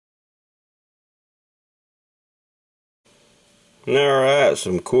Alright,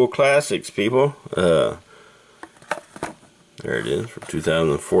 some cool classics, people. There it is from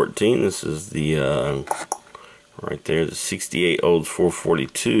 2014. This is the right there, the 68 Olds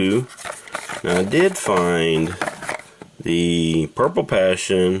 442. Now I did find the Purple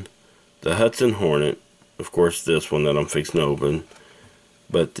Passion, the Hudson Hornet, of course this one that I'm fixing to open,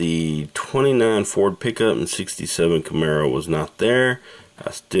 but the 29 Ford pickup and 67 Camaro was not there.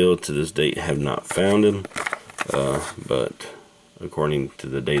 I still to this date have not found him, but according to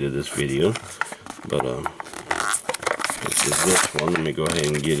the date of this video. But this is this one. Let me go ahead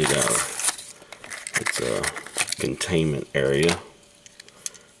and get it out. It's a containment area.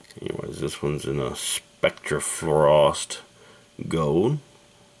 Anyways, this one's in a Spectra Frost Gold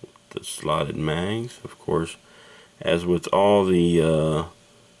with the slotted mags, of course. As with all the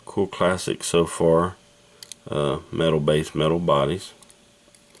cool classics so far, metal base, metal bodies.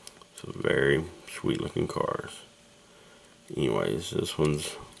 So very sweet looking cars. Anyways, this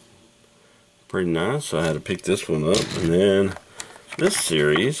one's pretty nice, so I had to pick this one up. And then this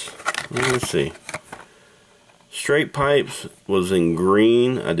series, let's see, Straight Pipes was in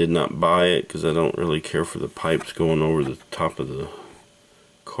green. I did not buy it because I don't really care for the pipes going over the top of the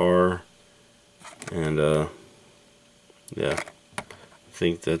car. And yeah, I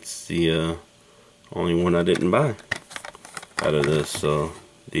think that's the only one I didn't buy out of this. So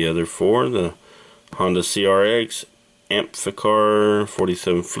the other four, the Honda CRX, Amphicar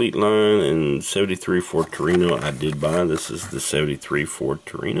 47 Fleetline, and 73 Ford Torino I did buy. This is the 73 Ford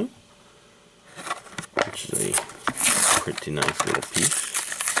Torino, which is a pretty nice little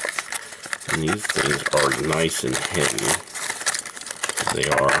piece. And these things are nice and heavy. They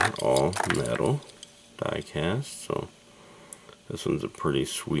are all metal die cast, so this one's a pretty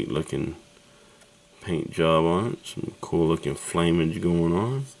sweet looking paint job on it. Some cool looking flamage going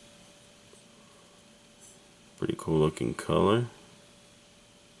on. Pretty cool looking color.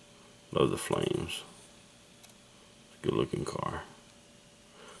 Love the flames. Good looking car.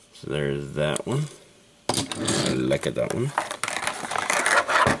 So there's that one. I like it, that one.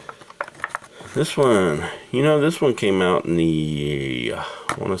 This one, you know, this one came out in the,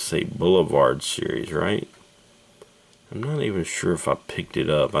 I want to say Boulevard series, right? I'm not even sure if I picked it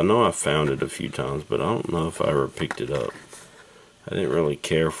up. I know I found it a few times, but I don't know if I ever picked it up. I didn't really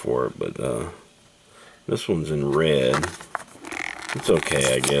care for it, but this one's in red. It's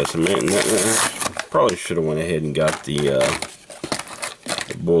okay, I guess. I mean, probably should have went ahead and got the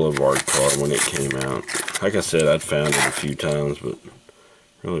Boulevard car when it came out. Like I said, I'd found it a few times, but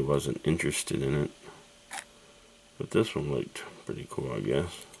really wasn't interested in it. But this one looked pretty cool, I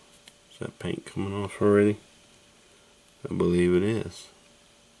guess. Is that paint coming off already? I believe it is.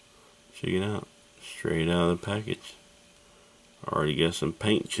 Check it out. Straight out of the package. Already got some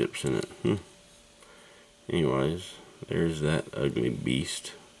paint chips in it. Anyways, there's that ugly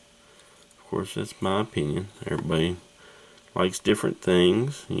beast. Of course, that's my opinion. Everybody likes different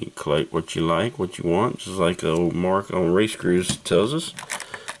things. You collect what you like, what you want, just like the old Mark on Race Cruise tells us.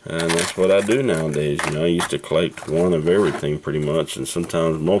 And that's what I do nowadays. You know, I used to collect one of everything pretty much, and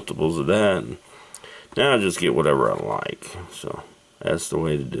sometimes multiples of that. And now I just get whatever I like. So that's the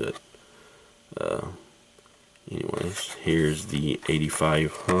way to do it. Anyways, here's the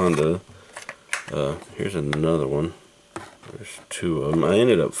 85 Honda. Here's another one. There's two of them. I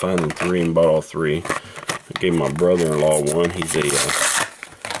ended up finding three and bought all three. I gave my brother-in-law one. He's a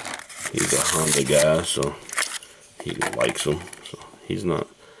Honda guy, so he likes them. So he's not.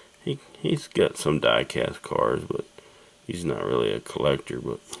 He's got some die-cast cars, but he's not really a collector.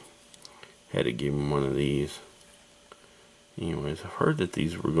 But had to give him one of these. Anyways, I've heard that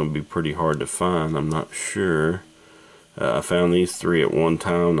these were going to be pretty hard to find. I'm not sure. I found these three at one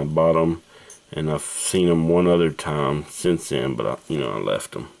time. I bought them. And I've seen them one other time since then, but I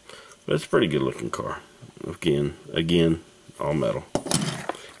left them. But it's a pretty good looking car. Again, all metal.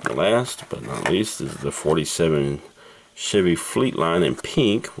 And last but not least is the 47 Chevy Fleetline in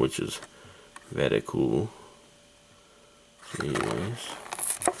pink, which is very cool. So anyways,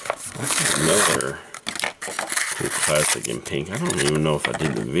 that's another cool classic in pink. I don't even know if I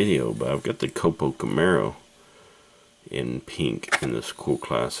did the video, but I've got the Copo Camaro in pink in this cool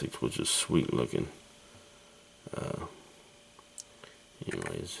classics, which is sweet looking.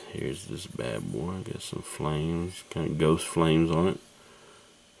 Anyways, here's this bad boy. Got some flames, kind of ghost flames on it.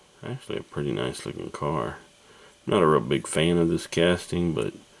 Actually a pretty nice looking car. Not a real big fan of this casting,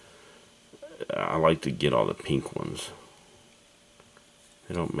 but I like to get all the pink ones.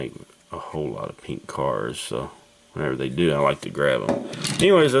 They don't make a whole lot of pink cars, so whenever they do, I like to grab them.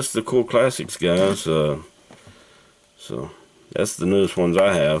 Anyways, that's the cool classics, guys. So that's the newest ones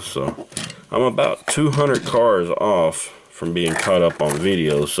I have. So I'm about 200 cars off from being caught up on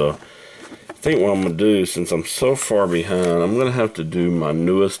videos. So I think what I'm going to do, since I'm so far behind, I'm going to have to do my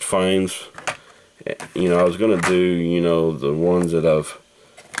newest finds. You know, I was going to do, you know, the ones that I've,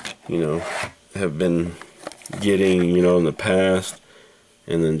 you know, have been getting, you know, in the past,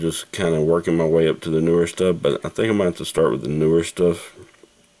 and then just kind of working my way up to the newer stuff. But I think I'm going to have to start with the newer stuff,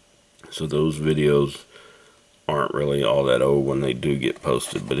 so those videos aren't really all that old when they do get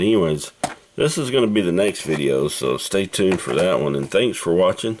posted. But anyways, this is going to be the next video, so stay tuned for that one, and thanks for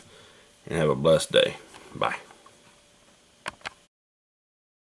watching, and have a blessed day. Bye.